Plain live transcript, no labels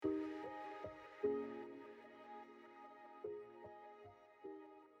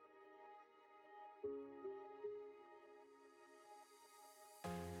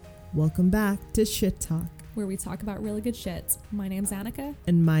Welcome back to Shit Talk. Where we talk about really good shit. My name's Annika.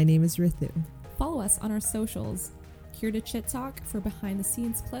 And my name is Rithu. Follow us on our socials. Here to Chit Talk for behind the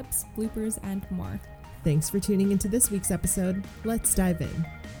scenes clips, bloopers, and more. Thanks for tuning into this week's episode. Let's dive in.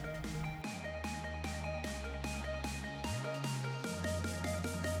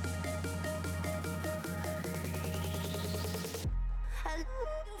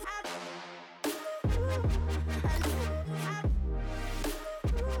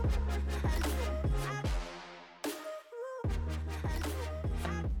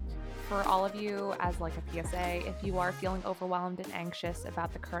 For all of you, as like a PSA, if you are feeling overwhelmed and anxious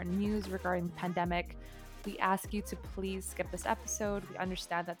about the current news regarding the pandemic, we ask you to please skip this episode. We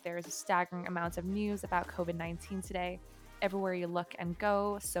understand that there is a staggering amount of news about COVID-19 today, everywhere you look and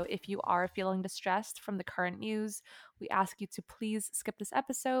go. So if you are feeling distressed from the current news, we ask you to please skip this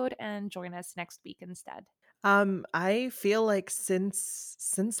episode and join us next week instead. I feel like since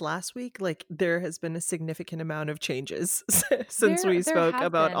last week, like there has been a significant amount of changes since we There spoke have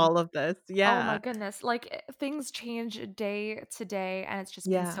about been. all of this. Oh my Yeah. goodness. Like things change day to day and it's just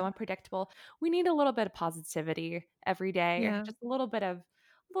been Yeah. so unpredictable. We need a little bit of positivity every day. Yeah. Just a little bit of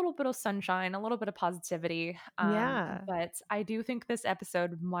sunshine, a little bit of positivity. Yeah. But I do think this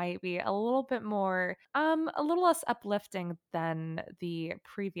episode might be a little bit more a little less uplifting than the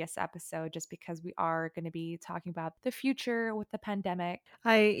previous episode just because we are going to be talking about the future with the pandemic.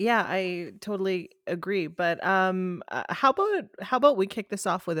 I totally agree. But how about we kick this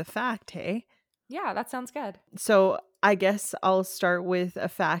off with a fact, hey? Yeah, that sounds good. So I guess I'll start with a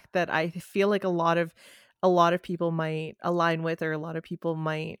fact that I feel like a lot of people might align with, or a lot of people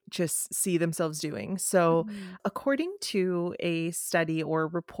might just see themselves doing. So Mhm. according to a study or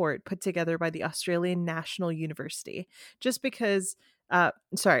report put together by the Australian National University, just because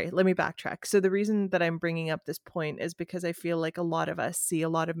sorry, let me backtrack. So the reason that I'm bringing up this point is because I feel like a lot of us see a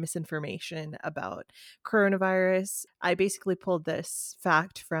lot of misinformation about coronavirus. I basically pulled this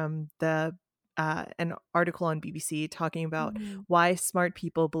fact from an article on BBC talking about Mhm. why smart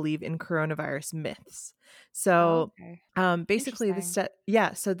people believe in coronavirus myths. Oh, So, okay. basically, Interesting.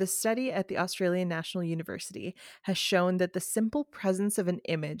 so the study at the Australian National University has shown that the simple presence of an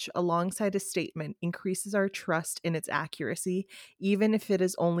image alongside a statement increases our trust in its accuracy, even if it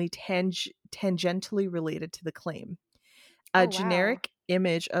is only tangentially related to the claim. A Oh, wow. generic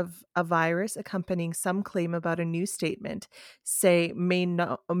image of a virus accompanying some claim about a new statement, say,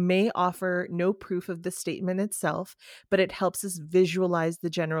 may offer no proof of the statement itself, but it helps us visualize the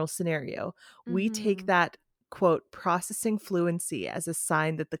general scenario. We take Mhm. that, quote, processing fluency as a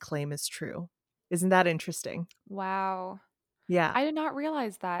sign that the claim is true. Isn't that interesting? Wow. Yeah. I did not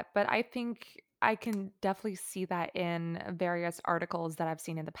realize that, but I think I can definitely see that in various articles that I've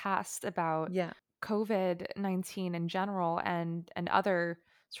seen in the past about Yeah. COVID-19 in general and other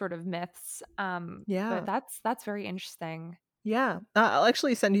sort of myths. But Yeah. that's very interesting. Yeah. I'll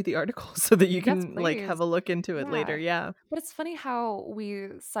actually send you the article so that you Yes, can like have please. a look into it later. Yeah. Yeah. But it's funny how we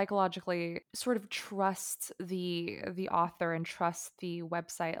psychologically sort of trust the author and trust the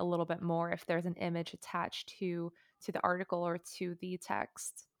website a little bit more if there's an image attached to the article or to the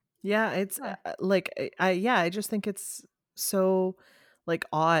text. Yeah, it's Huh. like I just think it's so like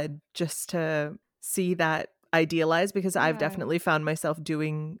odd just to see that idealized, because I've Yeah, definitely found myself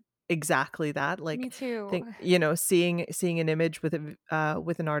doing exactly that. me Like too. think, seeing an image with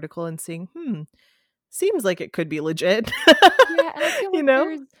an article and seeing, seems like it could be legit. Yeah, and I feel you like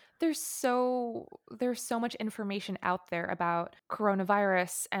know? there's so much information out there about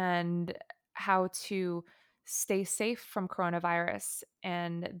coronavirus and how to stay safe from coronavirus,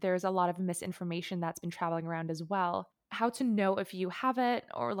 and there's a lot of misinformation that's been traveling around as well. How to know if you have it,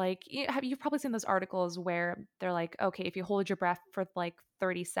 or like you've probably seen those articles where they're like, okay, if you hold your breath for like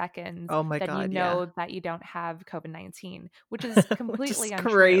 30 seconds, Oh my then you god, yeah. know that you don't have COVID-19, which is Which completely is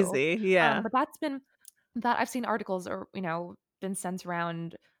untrue. crazy. Yeah. But that's been that I've seen articles or, been sent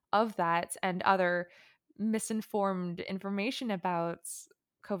around of that and other misinformed information about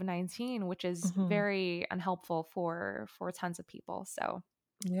COVID-19, which is Mhm. very unhelpful for tons of people. So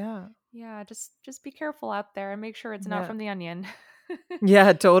Yeah. yeah, just be careful out there and make sure it's not Yeah. from the onion.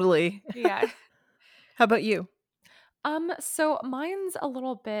 Yeah, totally. Yeah. How about you? So mine's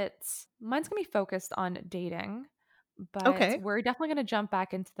gonna be focused on dating, but Okay. we're definitely gonna jump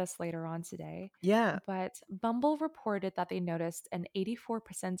back into this later on today. Yeah. But Bumble reported that they noticed an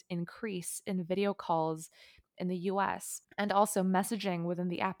 84% increase in video calls in the US, and also messaging within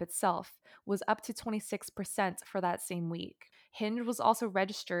the app itself was up to 26% for that same week. Hinge was also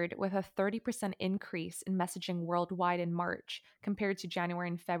registered with a 30% increase in messaging worldwide in March compared to January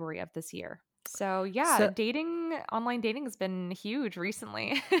and February of this year. So yeah, So dating, online dating has been huge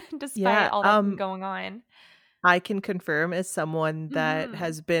recently, despite yeah, all that's been going on. I can confirm as someone that Hmm.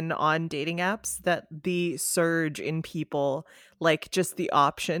 has been on dating apps that the surge in people, like just the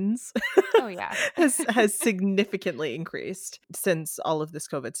options Oh yeah. has significantly increased since all of this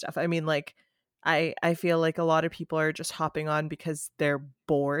COVID stuff. I mean, like I feel like a lot of people are just hopping on because they're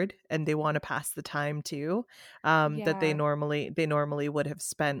bored and they want to pass the time too. That Yeah, they normally would have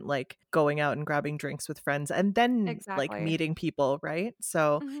spent like going out and grabbing drinks with friends and then like exactly. meeting people, right?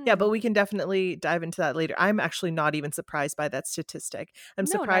 So yeah, but Hmm. we can definitely dive into that later. I'm actually not even surprised by that statistic. I'm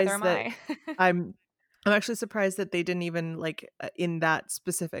No, neither surprised am that I. I'm I'm actually surprised that they didn't even like in that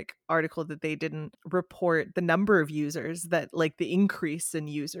specific article that they didn't report the number of users that like the increase in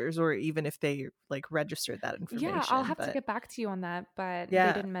users or even if they like registered that Yeah, I'll information. have to But get back to you on that, but they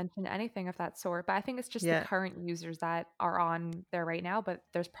yeah, didn't mention anything of that sort. But I think it's just the yeah, current users that are on there right now. But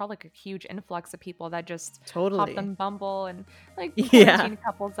there's probably like a huge influx of people that just hopped totally. on Bumble and like Yeah, quarantine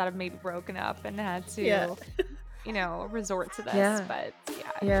couples that have maybe broken up and had yeah, to, resort to this. yeah, But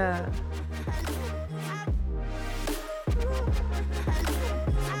yeah. yeah.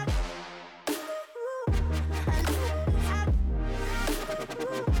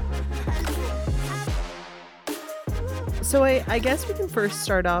 So I guess we can first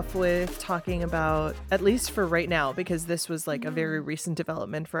start off with talking about, at least for right now, because this was like a very Hmm. recent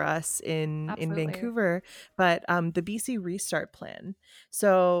development for us in Absolutely. Vancouver, but the BC Restart Plan.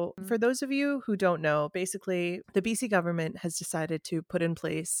 So Mm. for those of you who don't know, basically the BC government has decided to put in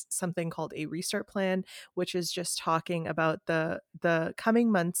place something called a Restart Plan, which is just talking about the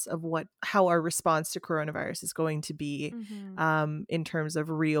coming months of what how our response to coronavirus is going to be, Hmm. in terms of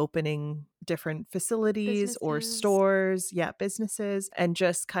reopening different facilities or Businesses. stores, yeah, businesses, and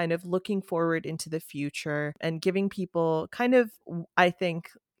just kind of looking forward into the future and giving people kind of, I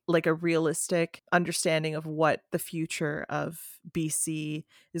think, like a realistic understanding of what the future of BC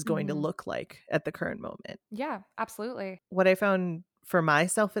is going to Hmm. look like at the current moment. Yeah, absolutely. What I found for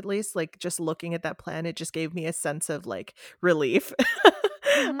myself, at least, like just looking at that plan, it just gave me a sense of like relief.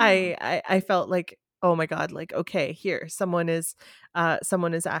 Hmm. I felt like, oh my god, like okay, here someone is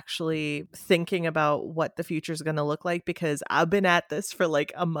actually thinking about what the future is going to look like, because I've been at this for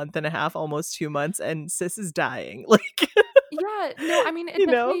like a month and a half, almost 2 months, and sis is dying. Like, Yeah, no, I mean, you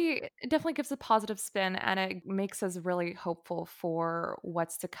know, it definitely gives a positive spin and it makes us really hopeful for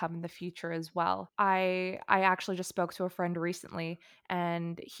what's to come in the future as well. I actually just spoke to a friend recently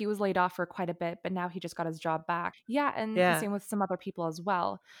and he was laid off for quite a bit, but now he just got his job back. Yeah, and yeah, same with some other people as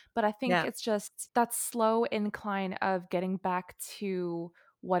well. But I think yeah, it's just that slow incline of getting back to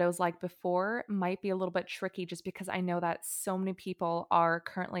what it was like before might be a little bit tricky just because I know that so many people are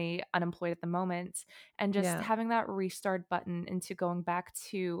currently unemployed at the moment, and just yeah, having that restart button into going back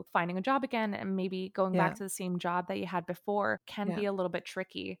to finding a job again and maybe going back yeah, to the same job that you had before can yeah, be a little bit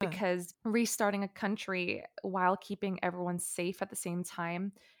tricky uh, because restarting a country while keeping everyone safe at the same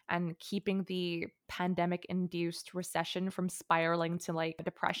time and keeping the pandemic induced recession from spiraling to like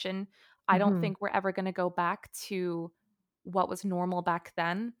depression, I don't mhm, think we're ever going to go back to what was normal back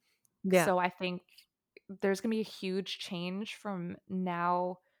then. yeah, So I think there's going to be a huge change from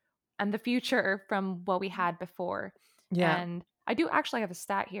now and the future from what we had before. yeah. And I do actually have a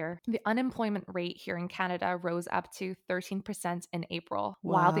stat here. The unemployment rate here in Canada rose up to 13% in April,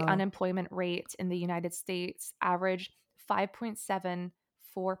 while the Wow. unemployment rate in the United States averaged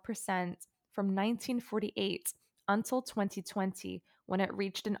 5.74% from 1948 until 2020, when it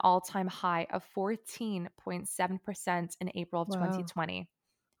reached an all time high of 14.7% in April of Wow. 2020.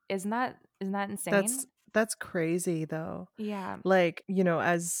 Isn't that That's insane? that's crazy though. Yeah. Like,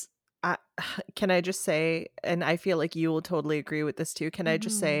 as I, can I just say, and I feel like you will totally agree with this too. Can I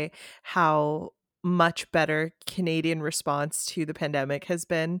just Hmm. say how much better Canadian response to the pandemic has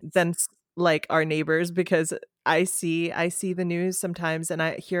been than like our neighbors? Because I see the news sometimes and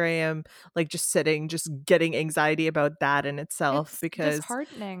I am like just sitting just getting anxiety about that in itself, It's because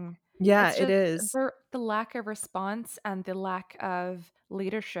disheartening. yeah, It's it just is the lack of response and the lack of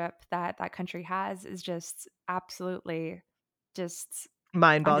leadership that that country has is just absolutely just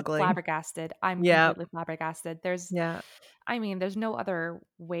I'm just mind-boggling. flabbergasted. I'm Yeah. completely flabbergasted. Yeah. There's no other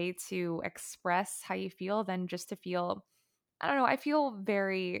way to express how you feel than just to feel, I don't know, I feel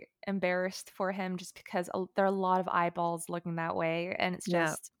very embarrassed for him just because there are a lot of eyeballs looking that way and it's Yeah.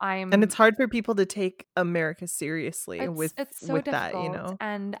 just And it's I'm hard for people to take America seriously It's so with that, you difficult, know?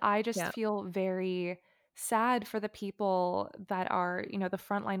 and I just Yeah. feel very sad for the people that are, the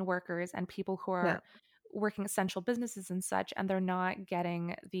frontline workers and people who Yeah. are working essential businesses and such, and they're not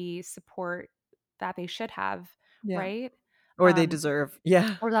getting the support that they should have, Yeah. right? Or they deserve.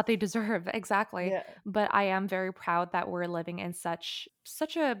 Yeah. or that they deserve. Exactly. Yeah. But I am very proud that we're living in such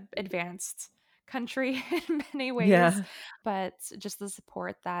a advanced country in many ways. Yeah. But just the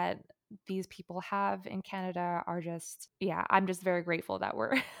support that these people have in Canada are just, yeah, I'm just very grateful that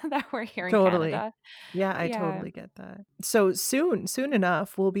we're that we're here in Totally. Canada. Yeah, I Yeah. totally get that. So soon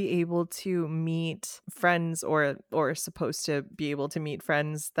enough, we'll be able to meet friends or supposed to be able to meet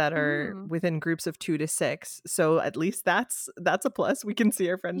friends that are Mhm. within groups of 2 to 6. So at least that's a plus. We can see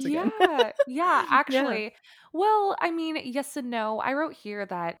our friends again. Yeah, yeah, Yeah. actually. Well, I mean, yes and no. I wrote here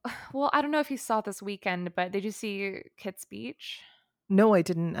that, well, I don't know if you saw this weekend, but did you see Kits Beach? No, I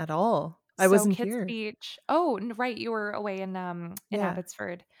didn't at all. I So wasn't Kits here. Beach, oh, right, you were away in Yeah.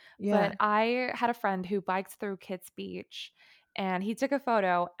 Abbotsford. But Yeah. I had a friend who biked through Kits Beach and he took a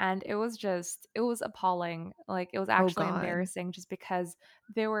photo and it was appalling. Like it was Oh actually God. embarrassing just because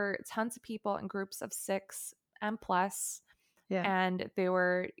there were tons of people in groups of 6 and plus, Yeah. and they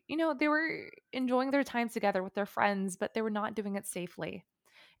were, they were enjoying their time together with their friends, but they were not doing it safely.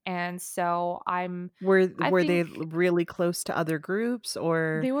 And so I Were they think really close to other groups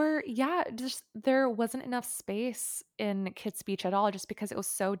or they were, yeah, just there wasn't enough space in Kids Beach at all just because it was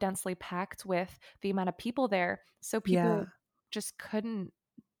so densely packed with the amount of people there. So yeah. people just couldn't,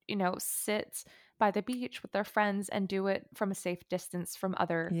 sit by the beach with their friends and do it from a safe distance from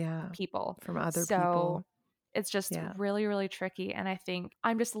other Yeah. people. From other So people. it's just Yeah. really, really tricky. And I think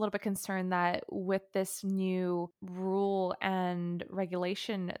I'm just a little bit concerned that with this new rule and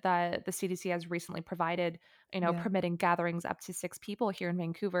regulation that the CDC has recently provided, Yeah. permitting gatherings up to 6 people here in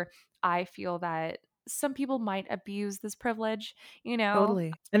Vancouver, I feel that some people might abuse this privilege, you know?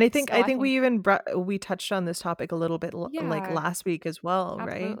 Totally. And So I I think think, we touched on this topic a little bit like yeah, last week as well, right?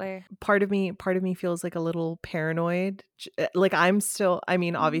 absolutely. Part of me feels like a little paranoid. Like I'm still, I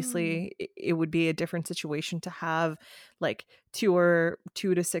mean, Mhm. obviously it would be a different situation to have like 2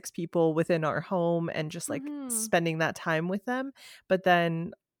 to 6 people within our home and just like Mhm. spending that time with them, but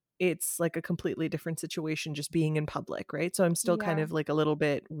then it's like a completely different situation just being in public, right? So I'm still kind Yeah. of like a little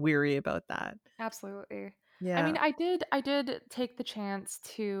bit weary about that. Absolutely. I mean, Yeah. I did take the chance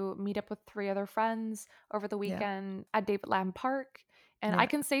to meet up with 3 other friends over the Yeah. weekend at David Lamb Park, and I Yeah.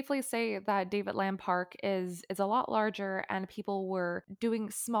 can safely say that David Lamb Park is a lot larger and people were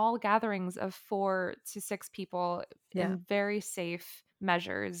doing small gatherings of 4 to 6 people Yeah. in very safe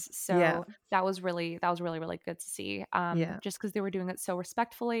measures. Yeah. So that was really really good to see. Yeah. Just because they were doing it so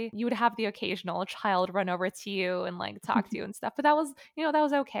respectfully. You would have the occasional child run over to you and like talk to you and stuff, but that was, that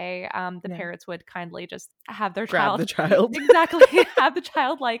was okay. The Yeah. parents would kindly just have their Grab the child child. exactly have the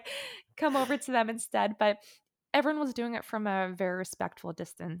child like come over to them instead. But everyone was doing it from a very respectful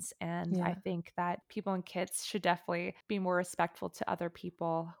distance, and I Yeah. think that people and kids should definitely be more respectful to other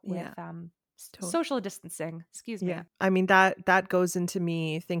people with Yeah. Totally. social distancing. Excuse Yeah. me. I mean that goes into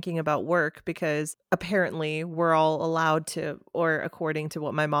me thinking about work because apparently we're all allowed to, or according to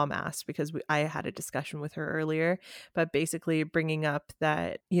what my mom asked, because I had a discussion with her earlier, but basically bringing up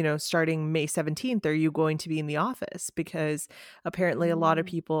that, starting May 17th, are you going to be in the office? Because apparently a lot of Mm,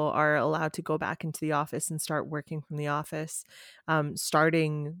 people are allowed to go back into the office and start working from the office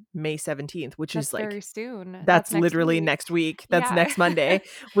starting May 17th, which is that's like very soon. That's that's next literally week. next week. That's Yeah. next Monday,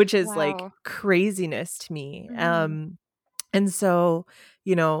 which is like Wow. craziness to me. Mhm. And so,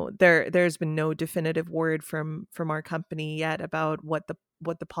 there's been no definitive word from our company yet about what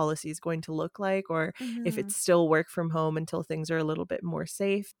the policy is going to look like, or if Mhm. it's still work from home until things are a little bit more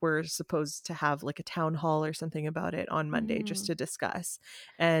safe. We're supposed to have like a town hall or something about it on Monday just Mhm. to discuss.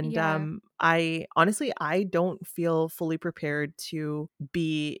 And Yeah. I honestly I don't feel fully prepared to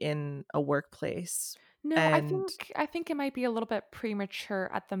be in a workplace. No, And I think it might be a little bit premature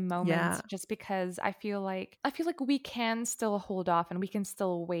at the moment yeah, just because I feel like we can still hold off and we can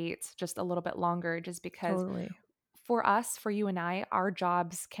still wait just a little bit longer just because totally. for us, for you and I, our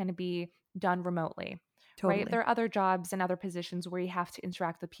jobs can be done remotely, right? There Totally. are other jobs and other positions where you have to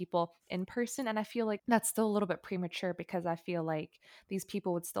interact with people in person. And I feel like that's still a little bit premature because I feel like these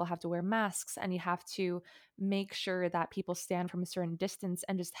people would still have to wear masks and you have to make sure that people stand from a certain distance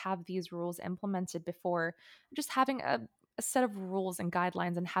and just have these rules implemented before just having a set of rules and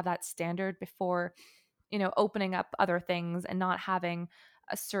guidelines and have that standard before, opening up other things and not having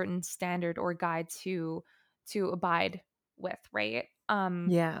a certain standard or guide to abide with, right?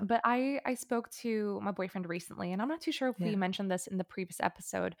 Yeah. But I spoke to my boyfriend recently, and I'm not too sure if we Yeah. mentioned this in the previous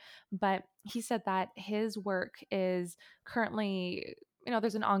episode, but he said that his work is currently,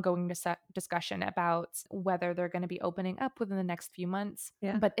 there's an ongoing discussion about whether they're going to be opening up within the next few months.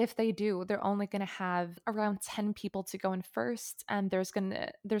 Yeah. But if they do, they're only going to have around 10 people to go in first, and there's going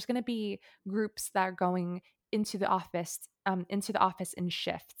to be groups that are going into the office in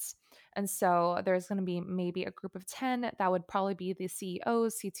shifts. And so there's going to be maybe a group of 10 that would probably be the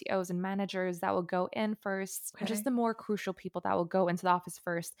CEOs, CTOs, and managers that will go in first, just Okay. the more crucial people that will go into the office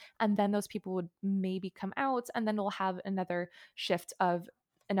first. And then those people would maybe come out, and then we'll have another shift of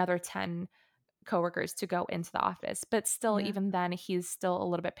another 10 coworkers to go into the office. But still, Yeah. even then, he's still a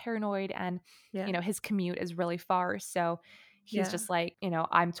little bit paranoid, and Yeah. his commute is really far. So he's Yeah. just like,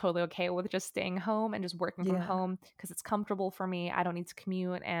 I'm totally okay with just staying home and just working from Yeah. home because it's comfortable for me. I don't need to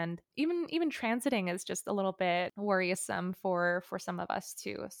commute, and even transiting is just a little bit worrisome for some of us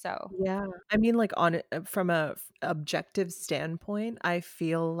too. So, Yeah. I mean, like, on it from a objective standpoint, I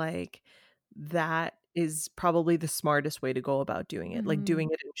feel like that is probably the smartest way to go about doing it, like, mhm. doing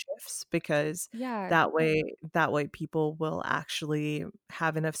it in shifts, because Yeah, that way people will actually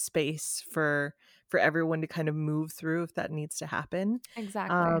have enough space for everyone to kind of move through if that needs to happen.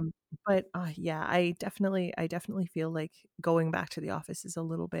 exactly. Um, but, yeah, I definitely feel like going back to the office is a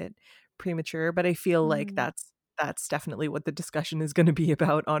little bit premature, but I feel like Mhm. that's definitely what the discussion is gonna be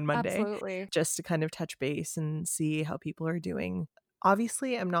about on Monday, Absolutely. just to kind of touch base and see how people are doing.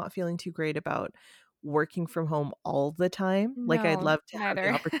 Obviously, I'm not feeling too great about working from home all the time. Like, I'd No, love to have the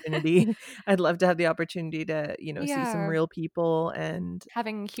neither. opportunity I'd love to have the opportunity to, see some Yeah. real people and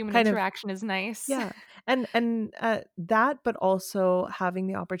Having human kind of interaction is nice. yeah, and that, but also having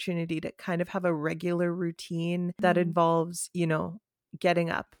the opportunity to kind of have a regular routine that Mhm, involves, getting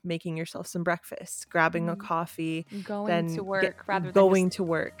up, making yourself some breakfast, grabbing a mhm. coffee, Going to then work rather than just going to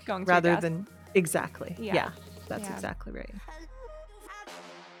work going to your rather desk. than exactly. Yeah. Yeah, that's Yeah. exactly right.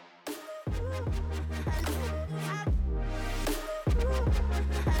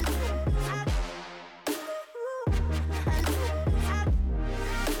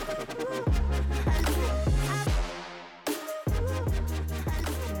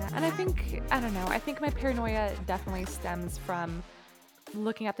 Yeah. And I don't know, I think my paranoia definitely stems from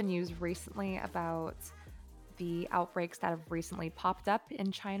looking at the news recently about the outbreaks that have recently popped up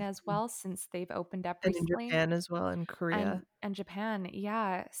in China as Mm. well since they've opened up And in recently. Japan as well, and Korea. And Japan,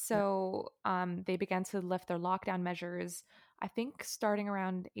 yeah. Yeah, So they began to lift their lockdown measures, I think starting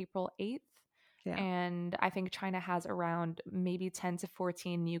around April 8th. yeah, And I think China has around maybe 10 to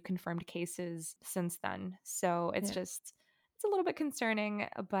 14 new confirmed cases since then. So yeah. it's a little bit concerning,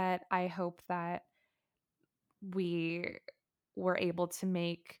 but I hope that we were able to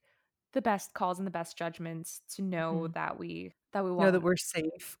make the best calls and the best judgments to know Mhm. that we Know that won't we're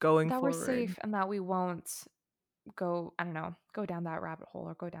safe going that we're forward. safe and that we won't go, I don't know, go down that rabbit hole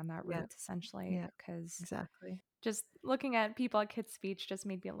or go down that Yeah, route essentially, yeah, because exactly. just looking at people at Kids Speech just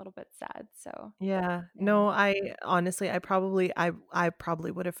made me a little bit sad. So Yeah. yeah. No, I honestly, I probably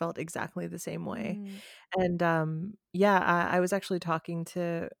would have felt exactly the same way. Mhm. And, yeah, I was actually talking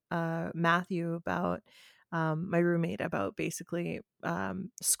to, Matthew about, my roommate about basically,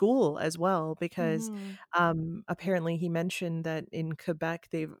 school as well because, Mhm. apparently he mentioned that in Quebec,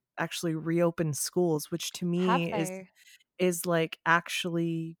 they've actually reopened schools, which to Have me is they? is, like,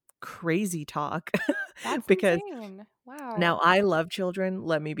 actually crazy talk That's because insane. now, Wow. I love children,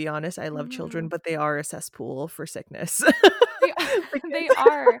 let me be honest, I love children, Mhm. but they are a cesspool for sickness. They Because they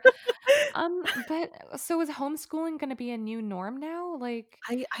are. But so is homeschooling gonna be a new norm now? Like,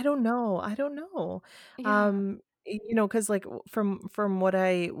 I don't know, I don't know. yeah. Because like, from what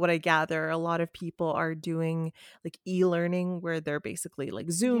I gather, a lot of people are doing, like, e-learning where they're basically,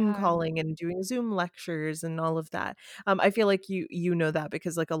 like, Zoom Yeah. calling and doing Zoom lectures and all of that. I feel like you know that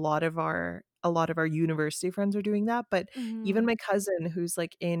because, like, a lot of our university friends are doing that, but even Mhm. my cousin who's,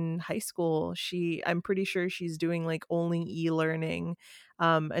 like, in high school, I'm pretty sure she's doing, like, only e-learning,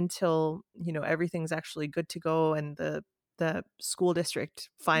 until, everything's actually good to go and the school district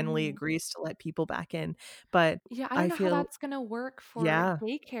finally Mhm. agrees to let people back in, but Yeah, I don't I know how feel that's gonna work for yeah,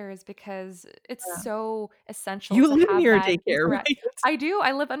 daycares because it's yeah. so essential You to live have near a that daycare, interact. right? I do,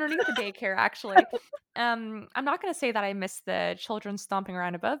 I live underneath the daycare, actually. I'm not gonna say that I miss the children stomping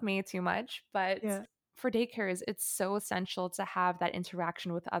around above me too much, but Yeah, for daycares, it's so essential to have that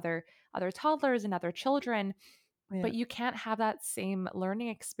interaction with other toddlers and other children, yeah, but you can't have that same learning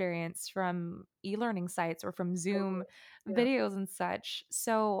experience from e-learning sites or from totally. Zoom Yeah, videos and such.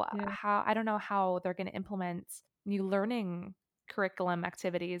 So, yeah, how I don't know how they're going to implement new learning curriculum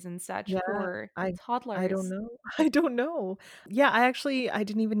activities and such yeah, for I don't toddlers. know, I don't know. Yeah, I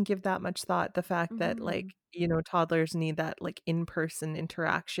didn't even give that much thought, the fact that, like, Mhm. toddlers need that, like, in-person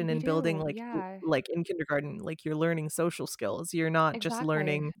interaction They and building, do. like Yeah. like, in kindergarten, like, you're learning social skills, you're not just Exactly.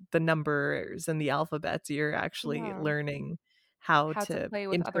 learning the numbers and the alphabets, you're actually Yeah. learning how How to to play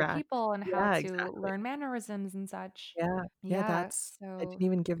with other interact. people and how Yeah, to exactly. learn mannerisms and such. Yeah, yeah, Yeah, that's I so didn't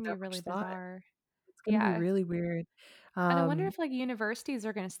even it's give going to be that really much thought. bizarre. It's gonna be Yeah. really weird. And I wonder Um, if like universities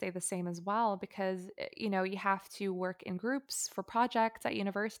are going to stay the same as well because you know, you have to work in groups for projects at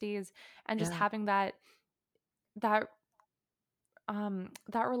universities and just yeah, having that that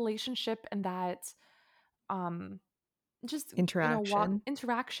relationship and that um just you know walk interaction.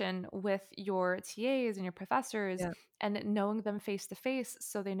 interaction with your TAs and your professors Yeah, and knowing them face to face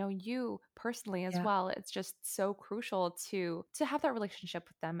so they know you personally as yeah. well. It's just so crucial to have that relationship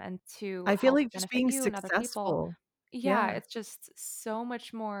with them and to I feel help like just benefit being you and other people. successful. Yeah, Yeah. it's just so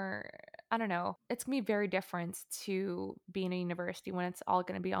much more. I don't know. It's gonna be very different to being a university when it's all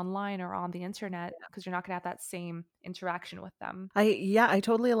gonna be online or on the internet because you're not gonna have that same interaction with them. I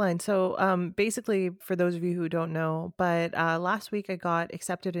totally align. So, basically, for those of you who don't know, but last week I got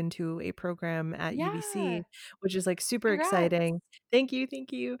accepted into a program at Yeah. UBC, which is like super Congrats. exciting. Thank you,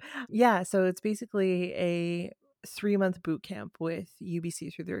 thank you. Yeah, so it's basically a 3-month boot camp with UBC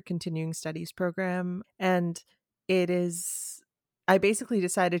through their continuing studies program, and it is. I basically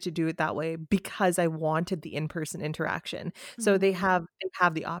decided to do it that way because I wanted the in-person interaction. So Mhm. they have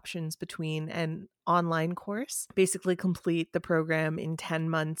the options between an online course, basically complete the program in 10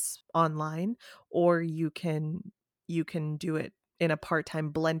 months online, or you can do it in a part-time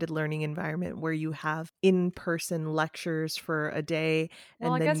blended learning environment where you have in-person lectures for a day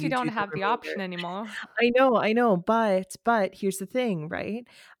Well, I and then guess you you don't do the have the remainder. option anymore. I know, but here's the thing, right?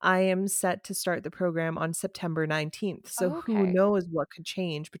 I am set to start the program on September 19th. So who Okay. knows what could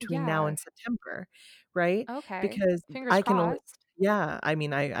change between now Yeah. and September, right? Okay. Because Fingers I can only crossed. yeah, I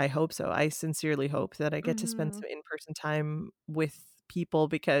mean, I hope so. I sincerely hope that I get to spend Mhm. some in-person time with people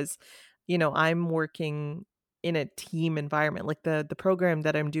because, I'm working in a team environment. Like the program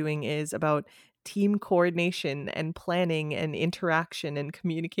that I'm doing is about team coordination and planning and interaction and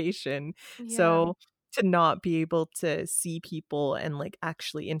communication. Yeah. So to not be able to see people and, like,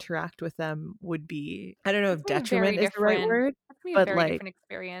 actually interact with them would be I don't know That's if gonna be very detriment is the right different. word, That's gonna be a but, very like different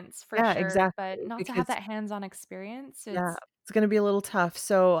experience for yeah, sure, exactly, but not to have because that hands-on experience, yeah, it's it's gonna be a little tough.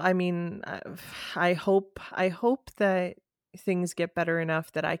 So, I mean, I hope that things get better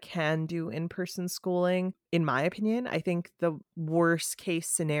enough that I can do in-person schooling. In my opinion, I think the worst case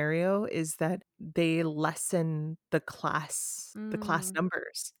scenario is that they lessen the class mm,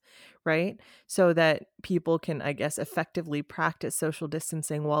 numbers, right? So that people can, I guess, effectively practice social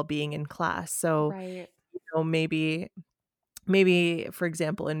distancing while being in class. So, right. maybe for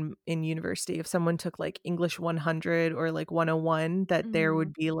example in university if someone took like English 100 or like 101 that there Mhm.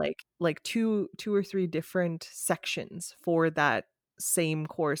 would be like two or three different sections for that same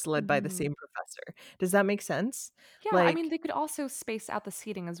course led by the Mhm. same professor. Does that make sense? Yeah, I mean, Like they could also space out the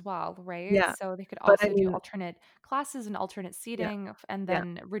seating as well, right? yeah, So they could but I also do mean alternate classes and alternate yeah, seating and yeah,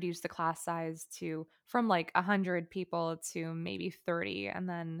 then reduce the class size to from like 100 people to maybe 30 and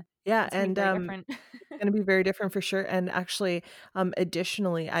then yeah, it's gonna be and very different. it's gonna be very different for sure, and actually,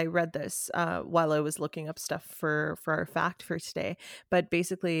 additionally, I read this, while I was looking up stuff for our fact for today, but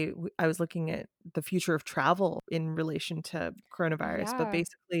basically, I was looking at the future of travel in relation to coronavirus, but Yeah,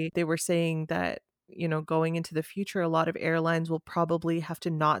 basically, they were saying that, going into the future, a lot of airlines will probably have to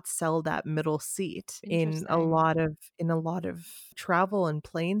not sell that middle seat interesting. in a lot of travel and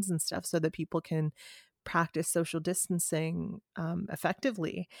planes and stuff so that people can practice social distancing,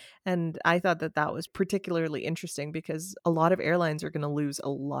 effectively. And I thought that that was particularly interesting because a lot of airlines are gonna lose a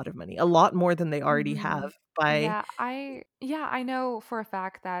lot of money, a lot more than they already Mhm. have by Yeah, I know for a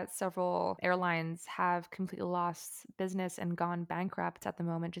fact that several airlines have completely lost business and gone bankrupt at the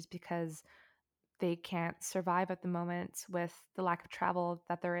moment just because they can't survive at the moment with the lack of travel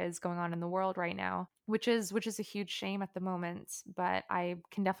that there is going on in the world right now, which is a huge shame at the moment, but I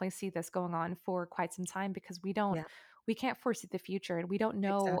can definitely see this going on for quite some time because yeah, we can't foresee the future and we don't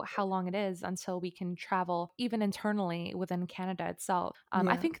know exactly. how long it is until we can travel even internally within Canada itself.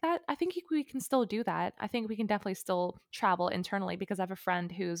 Yeah, I think we can still do that. I think we can definitely still travel internally because I have a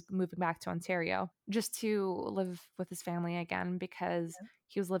friend who's moving back to Ontario just to live with his family again because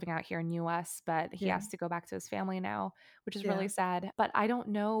he was living out here in US, but he yeah, has to go back to his family now, which is really yeah. sad. But I don't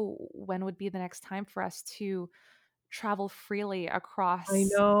know when would be the next time for us to travel freely I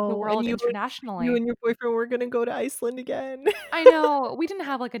across the know, and world you internationally. and your boyfriend were gonna go to Iceland again. I know we didn't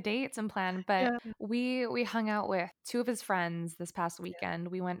have like a dates and plan, but Yeah, we hung out with two of his friends this past yeah. weekend.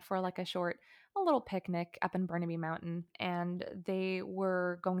 We went for like a little picnic up in Burnaby Mountain, and they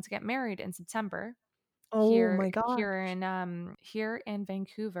were going to get married in September Oh my here in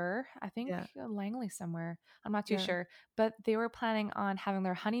Vancouver, I think yeah, Langley somewhere. I'm not too yeah. sure, but they were planning on having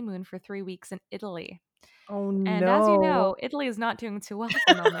their honeymoon for 3 weeks in Italy. Oh, And as you no. know, Italy is not doing too well at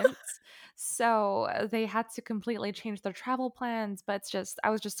the moment. So they had to completely change their travel plans. But it's just, I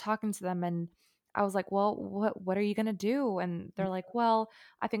was just talking to them and I was like, "Well, what are you gonna do?" And they're like, "Well,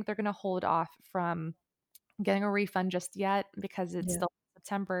 I think they're gonna hold off from getting a refund just yet because it's Yeah. still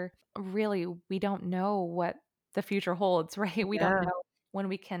September." Really, we don't know what the future holds, right? We don't Yeah. know when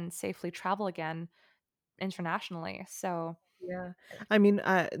we can safely travel again internationally. So, Yeah. I mean,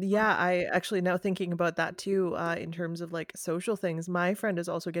 yeah, I actually now thinking about that too, in terms of like social things. My friend is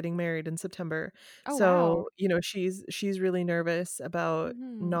also getting married in September. oh, wow. So, she's really nervous about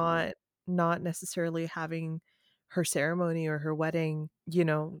Mhm. not necessarily having her ceremony or her wedding,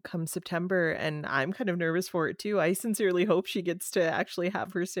 come September. And I'm kind of nervous for it too. I sincerely hope she gets to actually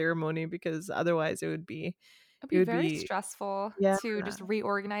have her ceremony because otherwise It'd it be would very be stressful yeah, to just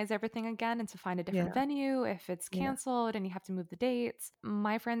reorganize everything again and to find a different yeah, venue if it's yeah. canceled and you have to move the dates.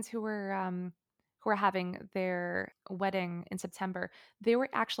 My friends who were having their wedding in September, they were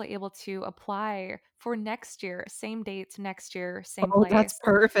actually able to apply for next year, same dates next year, same Oh, that's place,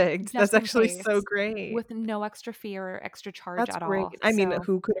 perfect. That's just in actually so case, great. with no extra fee or extra charge That's at great. all. I mean, So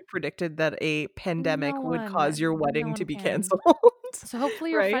who could have predicted that a pandemic would cause your no wedding to one be can. canceled, So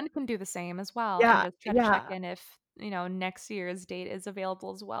hopefully your right? friend can do the same as well and Yeah, just try to check yeah, in if, next year's date is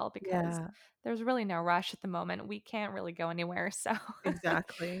available as well because yeah, there's really no rush at the moment. We can't really go anywhere. So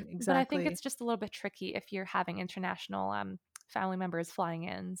exactly, but I think exactly. it's just a little bit tricky if you're having international family members flying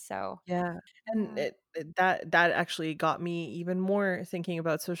in. So Yeah, and yeah. that actually got me even more thinking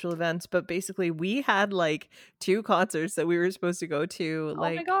about social events, but basically we had, like, 2 concerts that we were supposed to go to,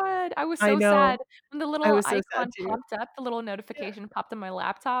 Oh my like god, I was I so sad know, when the I little was so sad icon too. popped up, the little Yeah, notification popped on my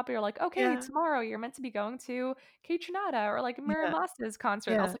laptop. You're like, "Okay, yeah, tomorrow you're meant to be going to Kate Trinata or like Mary yeah, Moss's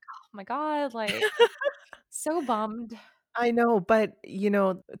concert." I was yeah. like, "Oh my god," like, so bummed. I know, but,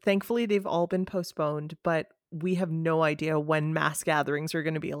 thankfully, they've all been postponed, but we have no idea when mass gatherings are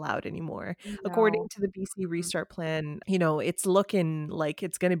gonna be allowed anymore. According No. to the BC Mm. Restart Plan, it's looking like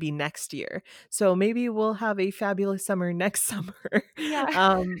it's gonna be next year. So maybe we'll have a fabulous summer next summer, Yeah.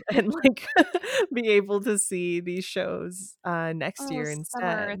 and, like, be able to see these shows, next Oh, year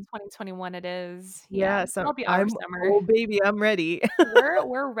summer instead. 2021 it is. Yeah, Yeah, so that'll be our summer. oh, baby, I'm ready.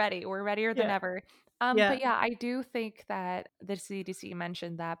 We're ready. We're readier than Yeah, ever. yeah, But yeah, I do think that the CDC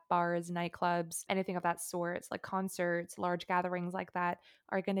mentioned that bars, nightclubs, anything of that sort, like concerts, large gatherings like that,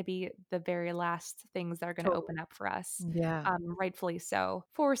 are going to be the very last things that are going to totally. open up for us. Yeah. Rightfully so.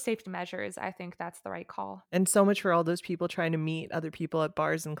 For safety measures, I think that's the right call. And so much for all those people trying to meet other people at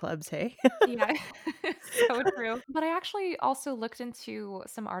bars and clubs, hey? Yeah, so true. But I actually also looked into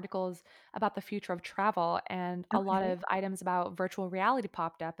some articles about the future of travel, and a lot Okay. of items about virtual reality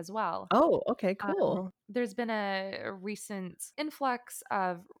popped up as well. Oh, okay, cool. There's been a recent influx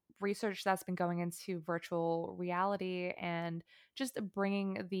of research that's been going into virtual reality and just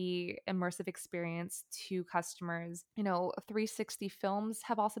bringing the immersive experience to customers. 360 films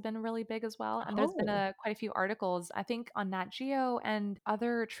have also been really big as well, and there's been Oh, quite a few articles, I think, on Nat Geo and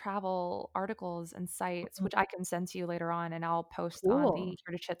other travel articles and sites, mhm, which I can send to you later on, and I'll post on cool. the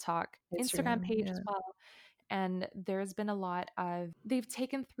Here to Chit Talk Instagram Instagram, page as yeah. well. And there's been a lot of they've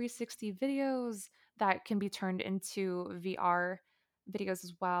taken 360 videos that can be turned into VR videos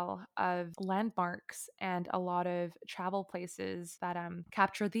as well of landmarks and a lot of travel places that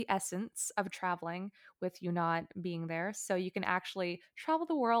capture the essence of traveling with you not being there. So you can actually travel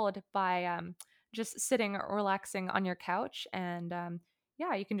the world by just sitting or relaxing on your couch and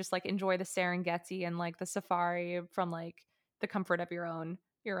yeah, you can just like enjoy the Serengeti and like the safari from like the comfort of your own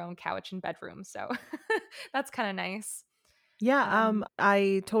couch and bedroom. So that's kind of nice. Yeah, Um,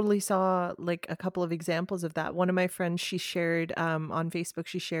 I totally saw, like, a couple of examples of that. One of my friends, she shared, on Facebook,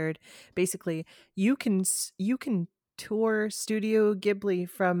 she shared, basically, you can tour Studio Ghibli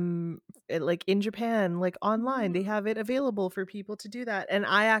from, like, in Japan, like, online. They mm, have it available for people to do that, and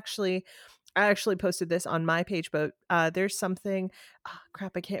I actually posted this on my page, but, there's something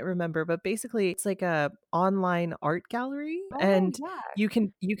crap, I can't remember, but basically, it's like a online art gallery, oh and yeah, you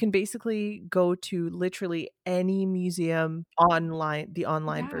can basically go to literally any museum online, the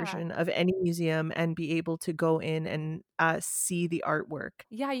online yeah. version of any museum, and be able to go in and, see the artwork.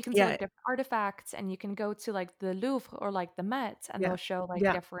 Yeah, you can see, Yeah, like, different artifacts, and you can go to, like, the Louvre or, like, the Met, and yeah, they'll show, like,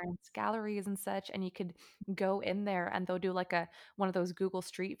 yeah, different galleries and such, and you could go in there, and they'll do, like, a one of those Google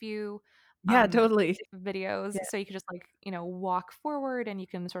Street View, yeah, totally. videos, Yeah, so you can just, like, walk forward, and you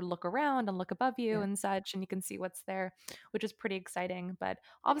can sort of look around and look above you yeah, and such, and you can see what's there, which is pretty exciting, but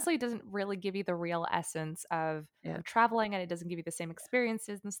yeah, obviously it doesn't really give you the real essence yeah, of traveling, and it doesn't give you the same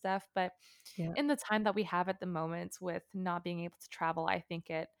experiences and stuff, but yeah. in the time that we have at the moment with not being able to travel, I think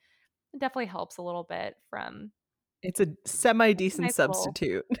it definitely helps a little bit from It's a it's a semi-decent nice little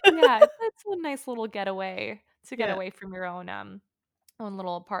substitute. yeah, it's a nice little getaway to get Yeah, away from your own, own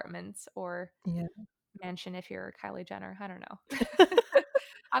little apartments or Yeah. mansion if you're Kylie Jenner. I don't know.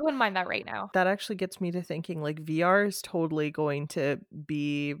 I wouldn't mind that right now. That actually gets me to thinking, like, VR is totally going to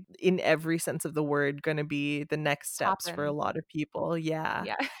be, in every sense of the word, gonna be the next steps for a Poppin'. lot of people. Yeah.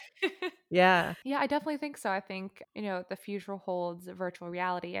 Yeah. Yeah. Yeah, I definitely think so. I think, the future holds virtual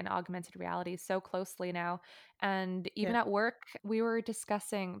reality and augmented reality so closely now. And Yeah. even at work, we were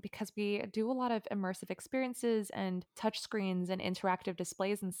discussing because we do a lot of immersive experiences and touch screens and interactive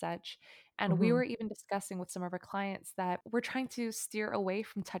displays and such. And we Mhm. were even discussing with some of our clients that we're trying to steer away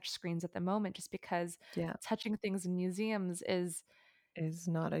from touch screens at the moment just because Yeah. touching things in museums is, Is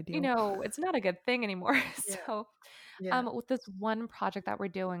not ideal. it's not a good thing anymore. Yeah. So Yeah. with this one project that we're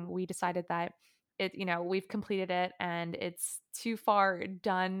doing, we decided that we've completed it and it's too far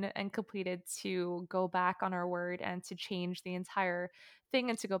done and completed to go back on our word and to change the entire thing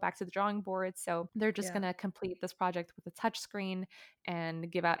and to go back to the drawing board. So they're just Yeah. going to complete this project with a touch screen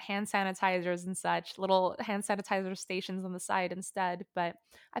and give out hand sanitizers and such, little hand sanitizer stations on the side instead. But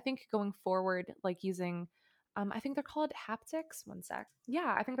I think going forward, like using I think they're called haptics. One sec.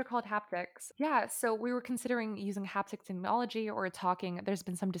 Yeah, I think they're called haptics. Yeah, so we were considering using haptic technology or talking. There's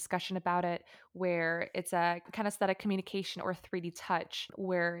been some discussion about it where it's a kinesthetic communication or 3D touch,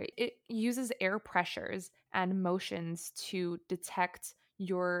 where it uses air pressures and motions to detect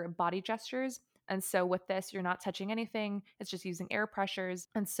your body gestures. And so with this, you're not touching anything, it's just using air pressures.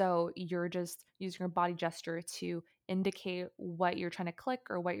 And so you're just using your body gesture to indicate what you're trying to click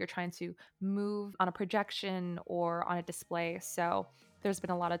or what you're trying to move on a projection or on a display. So there's been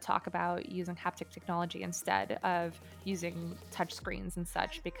a lot of talk about using haptic technology instead of using touch screens and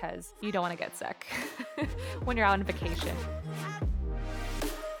such because you don't want to get sick when you're out on vacation.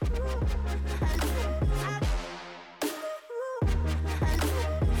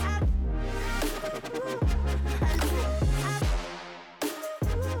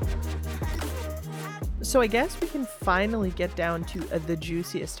 So I guess we can finally get down to the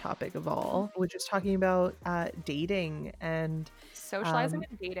juiciest topic of all, which is talking about dating and Socializing um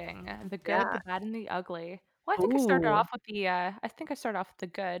and dating, the good, yeah. the bad, and the ugly. Well, Ooh. I think I started off with the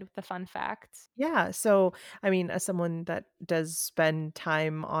good, with the fun facts. Yeah. So I mean, as someone that does spend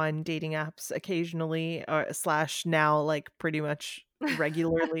time on dating apps occasionally or slash now like pretty much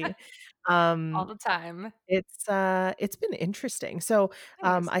regularly, All um the time. it's been interesting. So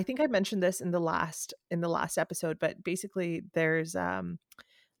Nice. I think I mentioned this in the last episode, but basically there's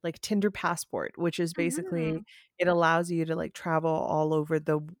like Tinder Passport, which is basically Mhm. it allows you to like travel all over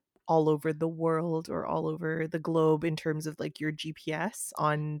the world or all over the globe in terms of like your GPS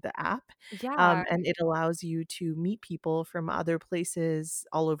on the app. Yeah. And it allows you to meet people from other places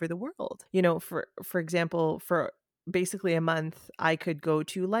all over the world. You know, for example, for basically a month, I could go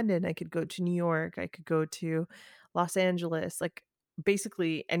to London, I could go to New York, I could go to Los Angeles, like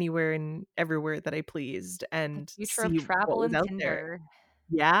basically anywhere and everywhere that I pleased The and future of see what travel was and out there. Tinder.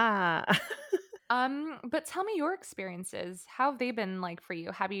 Yeah. But tell me your experiences. How have they been like for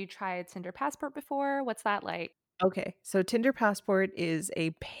you? Have you tried Tinder Passport before? What's that like? Okay, so Tinder Passport is a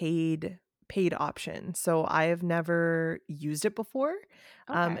paid option. So I have never used it before,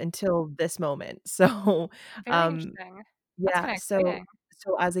 Okay. until this moment. So, Very um, interesting. That's yeah, kind of so exciting.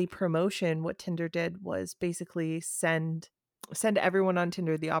 so as a promotion, what Tinder did was basically send everyone on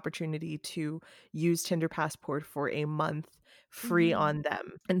Tinder the opportunity to use Tinder Passport for a month free Mhm. on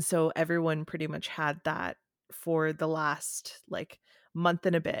them. And so everyone pretty much had that for the last like month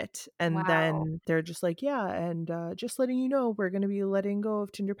and a bit. And Wow. then they're just like, yeah, and just letting you know, we're going to be letting go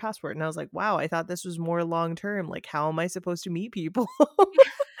of Tinder Passport. And I was like, wow, I thought this was more long term. Like, how am I supposed to meet people?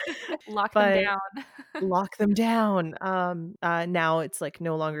 Lock them But down. lock them down. Now it's, like,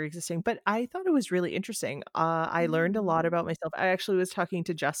 no longer existing, but I thought it was really interesting. I learned a Mm. lot about myself. I actually was talking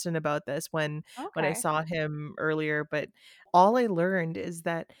to Justin about this when I Okay. saw him earlier, but all I learned is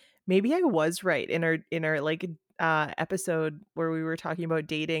that maybe I was right in our, like, episode where we were talking about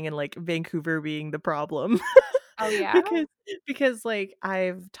dating and, like, Vancouver being the problem. Oh, yeah? Because like,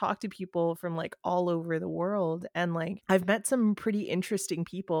 I've talked to people from, like, all over the world, and, like, I've met some pretty interesting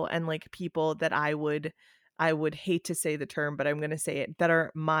people and, like, people that I would hate to say the term, but I'm gonna say it, that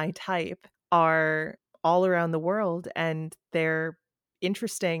are my type are all around the world, and they're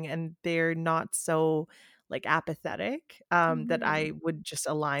interesting, and they're not so, like, apathetic, that I Mhm. would just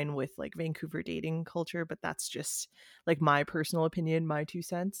align with, like, Vancouver dating culture, but that's just, like, my personal opinion, my 2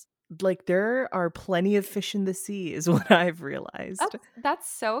 cents. Like, there are plenty of fish in the sea is what I've realized. That's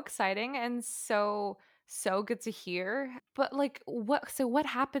so exciting and so good to hear. But like what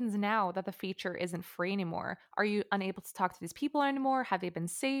happens now that the feature isn't free anymore? Are you unable to talk to these people anymore? Have they been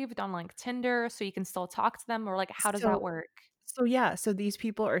saved on like Tinder so you can still talk to them or like how does that So work? So yeah, so these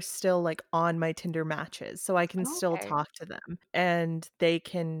people are still like on my Tinder matches. So I can still Okay, talk to them and they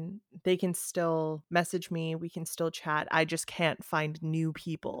can still message me, we can still chat. I just can't find new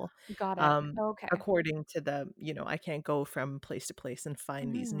people. got it. Um Okay. according to I can't go from place to place and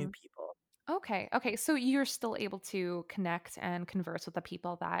find these new Mhm. people. Okay, okay, so you're still able to connect and converse with the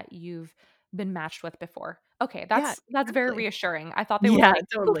people that you've been matched with before. Okay, Yeah, that's very exactly. reassuring. I thought they would, Yeah, like,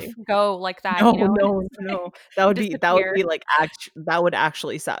 poof, totally. go like that, No, and no, just, no. like, That would disappear. be like that would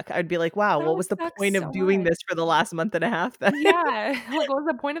actually suck. I'd be like, "Wow, That what would was the suck point of so doing much. this for the last month and a half then?" Yeah, like, what was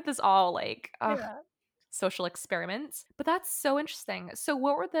the point of this all, like, ugh, Yeah. social experiments? But that's so interesting. So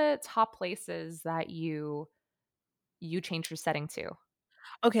what were the top places that you changed your setting to?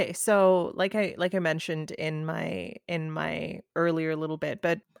 Okay, so like I mentioned in my earlier little bit,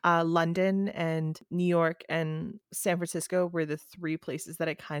 but London and New York and San Francisco were the three places that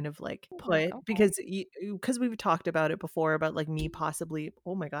I kind of like Ooh, put okay. because we've talked about it before about like me possibly.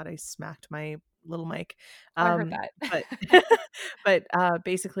 Oh my god, I smacked my little mic. Oh, I heard Um, but that. but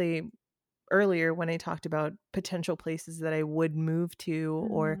basically earlier when I talked about potential places that I would move to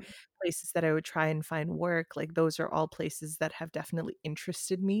or Mhm, places that I would try and find work, like those are all places that have definitely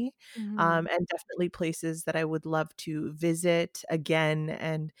interested me, mhm, and definitely places that I would love to visit again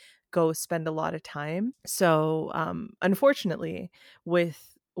and go spend a lot of time. So, unfortunately,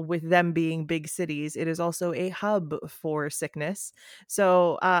 with them being big cities, it is also a hub for sickness.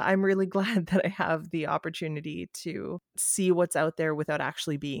 So, I'm really glad that I have the opportunity to see what's out there without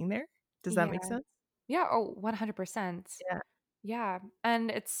actually being there. Does that make yeah. sense? Yeah, oh, 100%. Yeah. Yeah,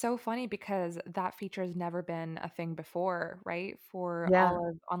 and it's so funny because that feature has never been a thing before, right? For Yeah. all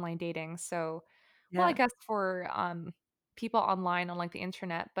of online dating. So, well, I Yeah. guess for people online on like the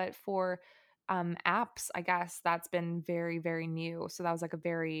internet, but for apps, I guess that's been very, very new. So that was like a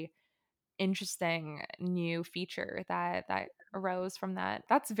very interesting new feature that arose from that.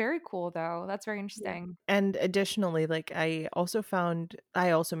 That's very cool though. That's very Yeah. interesting. And additionally, like I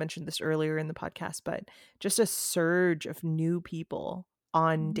also mentioned this earlier in the podcast, but just a surge of new people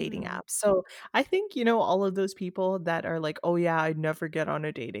on dating Mhm. apps. So I think, all of those people that are like, oh yeah, I'd never get on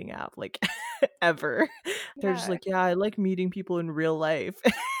a dating app, like ever. They're just Yeah. like, yeah, I like meeting people in real life.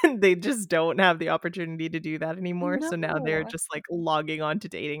 And they just don't have the opportunity to do that anymore. So now they're No. just like logging on to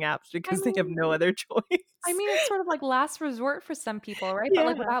dating apps I because they have no mean, other choice. it's sort of like last resort for some people, right? But,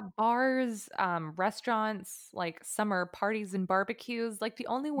 like, Yeah. without bars, restaurants, like, summer parties and barbecues, like, the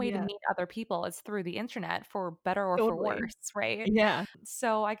only way to Yeah. meet other people is through the internet for better or for Totally. worse, right? Yeah.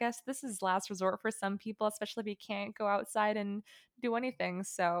 So, I guess this is last resort for some people, especially if you can't go outside and do anything,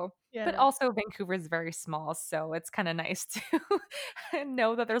 so but Yeah. also Vancouver is very small, so it's kinda nice to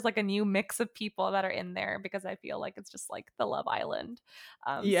know that there's, like, a new mix of people that are in there because I feel like it's just like the Love Island.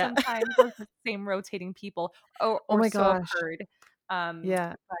 Yeah. Sometimes those the same rotating people, Oh or my so I've gosh. heard.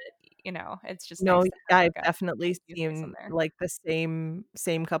 Yeah. But, it's just No, nice to have, I've like, a definitely new face on seen, there. like, the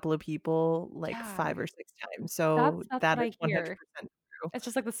same couple of people, like, Yeah, 5 or 6 times, so that's that what is I hear. 100% true. It's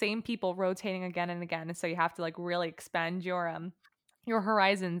just, like, the same people rotating again and again, and so you have to, like, really expand your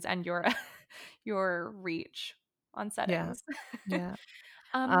horizons and your your reach on Yeah. settings. Yeah.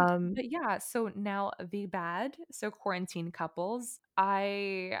 Um, But yeah, so now the bad, so quarantine couples.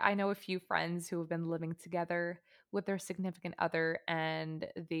 I know a few friends who have been living together with their significant other and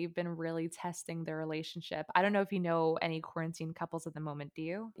they've been really testing their relationship. I don't know if you know any quarantine couples at the moment, do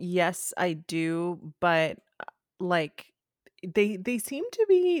you? yes, I do, but, like, they seem to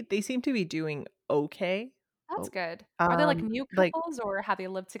be doing okay. That's Oh, good. Are they like new like couples or have they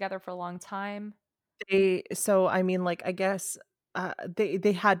lived together for a long time? I mean, like, I guess,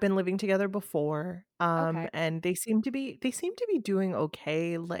 they had been living together before, Okay. and they seem to be doing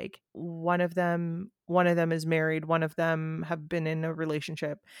okay, like, one of them is married, one of them have been in a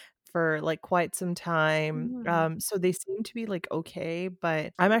relationship for, like, quite some time, Mm, so they seem to be, like, okay,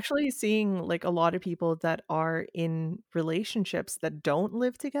 but I'm actually seeing, like, a lot of people that are in relationships that don't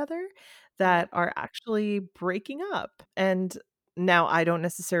live together yeah. that are actually breaking up, and now, I don't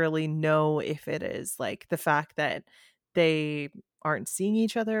necessarily know if it is, like, the fact that they aren't seeing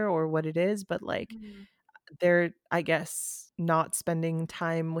each other or what it is, but, like, Mm, they're, I guess, not spending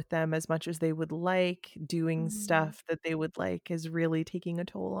time with them as much as they would like, doing mm, stuff that they would like is really taking a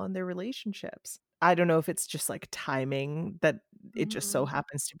toll on their relationships. I don't know if it's just, like, timing that it just so mhm.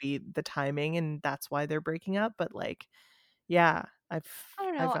 happens to be the timing and that's why they're breaking up, but, like, yeah, I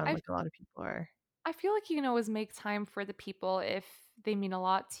don't I know. found, like, a lot of people are. I feel like you can always make time for the people if they mean a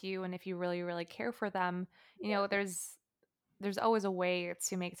lot to you and if you really, really care for them. There's always a way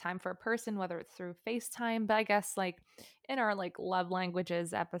to make time for a person, whether it's through FaceTime. But I guess like in our like love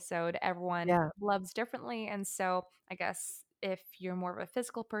languages episode, everyone Yeah, loves differently. And so I guess if you're more of a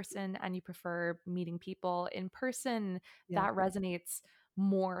physical person and you prefer meeting people in person, Yeah. that resonates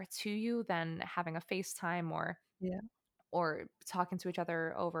more to you than having a FaceTime Yeah. or talking to each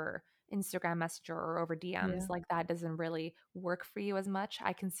other over Instagram Messenger or over DMs. Yeah. Like that doesn't really work for you as much.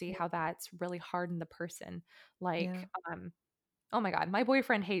 I can see Yeah. how that's really hard in the person. Yeah. Like, oh my God, my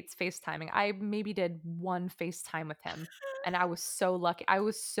boyfriend hates FaceTiming. I maybe did one FaceTime with him and I was so lucky. I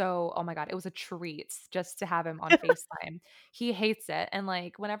was so, oh my God, it was a treat just to have him on FaceTime. He hates it. And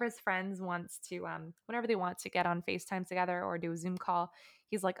like whenever his friends wants to, whenever they want to get on FaceTime together or do a Zoom call,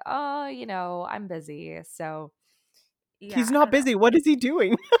 he's like, oh, I'm busy. So yeah, He's I not don't know. busy. What is he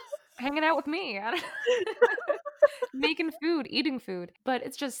doing? Hanging out with me. I don't making food, eating food. But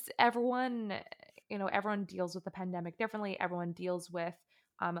it's just everyone, everyone deals with the pandemic differently. Everyone deals with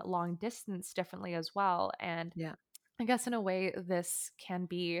long distance differently as well. And Yeah. I guess in a way, this can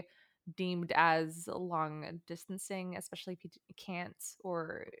be deemed as long distancing, especially if you can't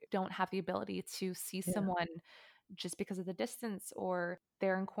or don't have the ability to see Yeah. someone just because of the distance, or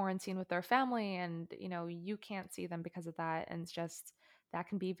they're in quarantine with their family and you can't see them because of that. And it's just that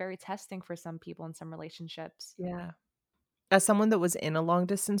can be very testing for some people in some relationships. Yeah. As someone that was in a long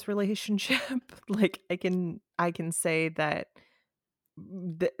distance relationship, like I can say that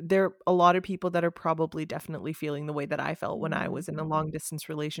there are a lot of people that are probably definitely feeling the way that I felt when I Mhm. was in a long distance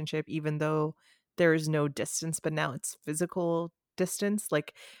relationship, even though there is no distance, but now it's physical distance.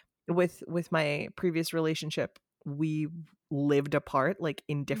 Like with my previous relationship, we lived apart, like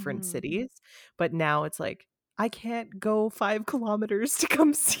in different Mhm. cities, but now it's like I can't go 5 kilometers to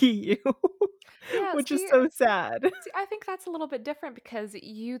come see you, Yeah, which is so sad. see, I think that's a little bit different because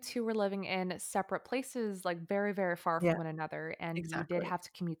you two were living in separate places, like very, very far from Yeah, one another, and you did exactly. have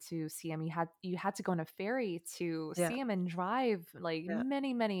to commute to see him. You had to go on a ferry to Yeah, see him and drive like yeah,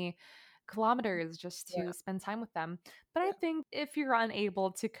 many, many kilometers just yeah, to spend time with them. But I yeah, think if you're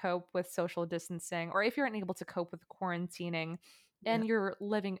unable to cope with social distancing, or if you're unable to cope with quarantining, yeah, and you're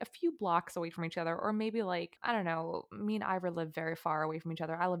living a few blocks away from each other, or maybe like, I don't know, me and Ivor live very far away from each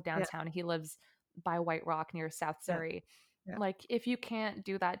other. I live yeah, downtown. He lives by White Rock near South yeah, Surrey. yeah. Like, if you can't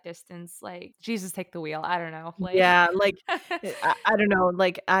do that distance, like, Jesus, take the wheel. I don't know. Like, Yeah, like, I don't know,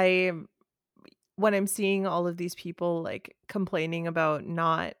 like, when I'm seeing all of these people, like, complaining about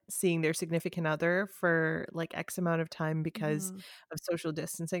not seeing their significant other for, like, X amount of time because mhm. of social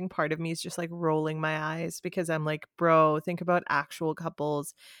distancing, part of me is just, like, rolling my eyes because I'm like, "Bro, think about actual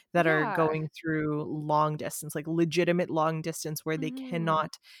couples that are Yeah. going through long distance, like, legitimate long distance where they Mhm.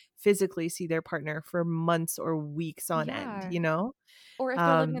 cannot physically see their partner for months or weeks on end," Yeah. you know? Or if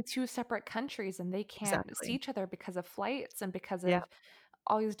they're living Um in two separate countries and they can't see Exactly. each other because of flights and because Yeah, of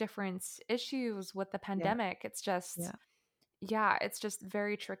all these different issues with the yeah, pandemic, it's just, yeah, yeah, it's just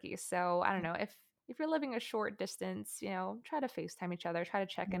very tricky. So I don't know if you're living a short distance, try to FaceTime each other, try to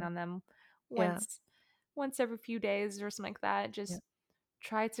check in yeah, on them yeah, once every few days or something like that. yeah. Just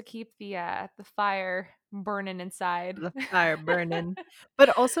try to keep the fire burning inside. The fire burning. But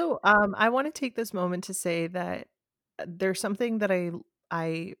also, I wanna take this moment to say that, there's something that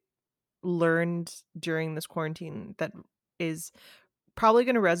I learned during this quarantine that is probably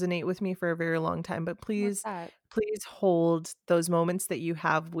gonna resonate with me for a very long time, but What's please, that? please hold those moments that you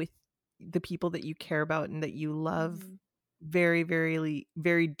have with the people that you care about and that you love Mhm. very,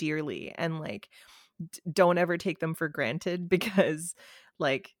 very dearly, and, like, don't ever take them for granted because,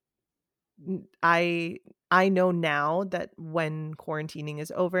 like, N I know now that when quarantining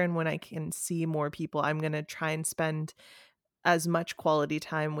is over and when I can see more people, I'm gonna try and spend as much quality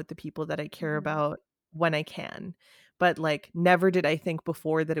time with the people that I care Mhm. about when I can. But, like, never did I think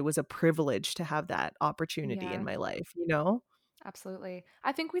before that it was a privilege to have that opportunity in Yeah. my life, you know? Absolutely.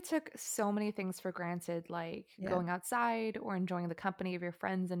 I think we took so many things for granted, like Yeah, going outside or enjoying the company of your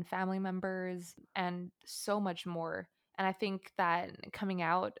friends and family members, and so much more. And I think that coming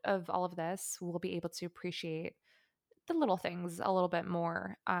out of all of this, we'll be able to appreciate the little things a little bit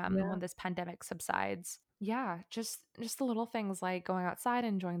more yeah, when this pandemic subsides. Yeah, just the little things like going outside,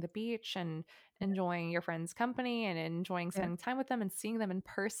 enjoying the beach, and enjoying your friends' company, and enjoying yeah, spending time with them and seeing them in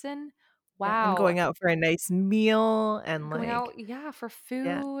person. yeah, and Wow, going out for a nice meal and, going out, like yeah, for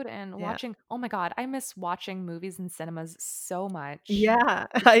yeah, food and yeah, watching, oh my god, I miss watching movies in cinemas so much. yeah,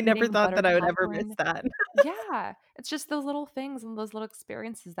 Just I never eating thought that buttered I would ever miss popcorn. that. Yeah, it's just those little things and those little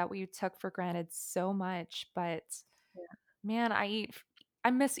experiences that we took for granted so much, but man,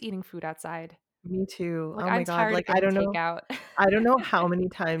 I miss eating food outside. Me too. Like, Oh my I'm god, tired of like, getting takeout. I don't know how many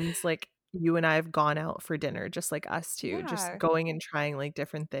times, like, you and I have gone out for dinner, just like us 2, just Yeah, going and trying, like,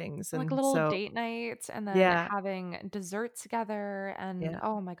 different things, like a and little so date night and then yeah, having dessert together and yeah,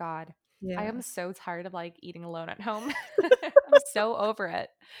 oh my god. I Yeah, am so tired of like eating alone at home. I'm so over it.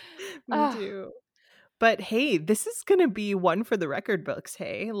 me Oh, too. But hey, this is gonna be one for the record books,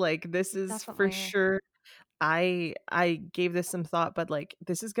 hey? Like, this is for definitely. sure. I gave this some thought, but, like,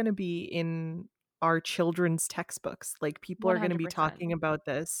 this is gonna be in our children's textbooks. Like, people are gonna be 100%. talking about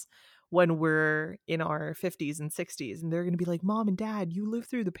this when we're in our 50s and 60s, and they're gonna be like, "Mom and dad, you lived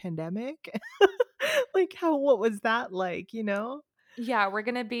through the pandemic?" Like, what was that like, you know? Yeah, we're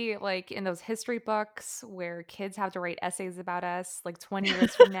gonna be like in those history books where kids have to write essays about us like 20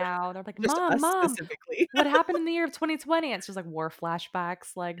 years from now. They're like, Just Mom, us Mom, specifically. what happened in the year of 2020? It's just like war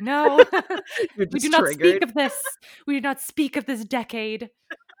flashbacks. Like, no, You're we do just not speak triggered. of this. We do not speak of this decade.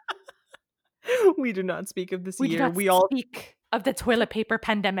 We do not speak of this We do year. not We all speak of the toilet paper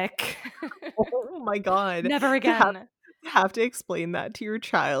pandemic. oh my god. Never To have again. to explain that to your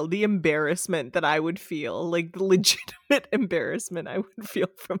child, the embarrassment that I would feel, like, the legitimate embarrassment I would feel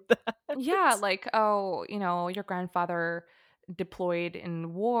from that. Yeah, like, oh, your grandfather deployed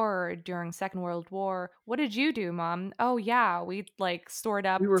in war during Second World War. What did you do, Mom? Oh yeah, we like stored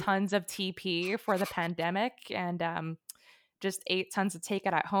up We were tons of TP for the pandemic and just ate tons of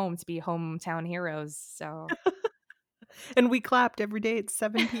takeout at home to be hometown heroes. So and we clapped every day at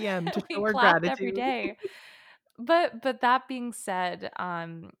 7 p.m. to we show our clapped every gratitude. day. But that being said,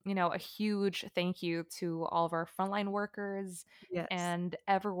 a huge thank you to all of our frontline workers Yes. and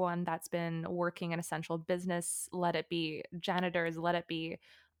everyone that's been working in essential business, let it be janitors, let it be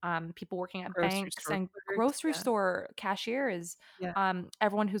people working at Grocery banks store and clerks, grocery yeah, store cashiers, yeah,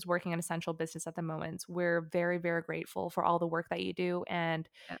 everyone who's working in essential business at the moment. We're very, very grateful for all the work that you do and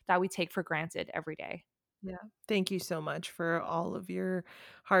yeah, that we take for granted every day. yeah. Thank you so much for all of your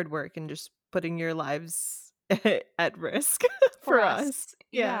hard work and just putting your lives at risk For for us. us.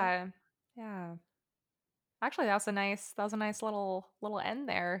 Yeah. Yeah. Yeah. Actually, that was a nice little end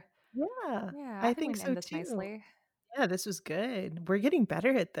there. Yeah, Yeah, I I think we think can so end this too. nicely. Yeah, this was good. We're getting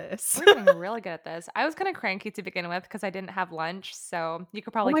better at this. We're getting really good at this. I was kinda cranky to begin with because I didn't have lunch, so you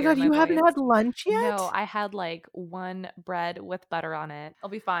could Oh probably my hear it god, in my you haven't voice. had lunch No, yet? I had, like, 1 bread with butter on it. I'll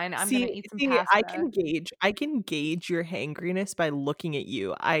be fine. I'm gonna See eat some see, pasta. I can gauge your hangriness by looking at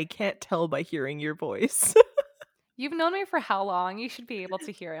you. I can't tell by hearing your voice. You've known me for how long? You should be able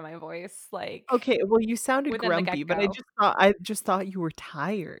to hear in my voice, like, Okay, well, you sounded within the grumpy, but get-go. I just thought you were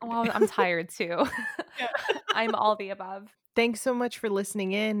tired. Well, I'm tired too. Yeah. I'm all the above. Thanks so much for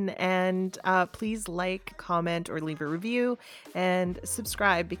listening in, and, please like, comment, or leave a review, and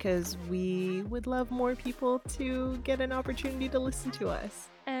subscribe because we would love more people to get an opportunity to listen to us.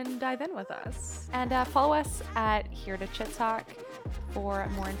 And dive in with us. And follow us at Here to Chit Talk for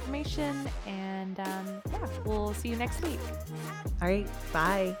more information. And yeah, we'll see you next week. Alright,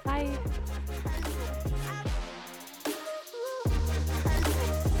 bye. Bye.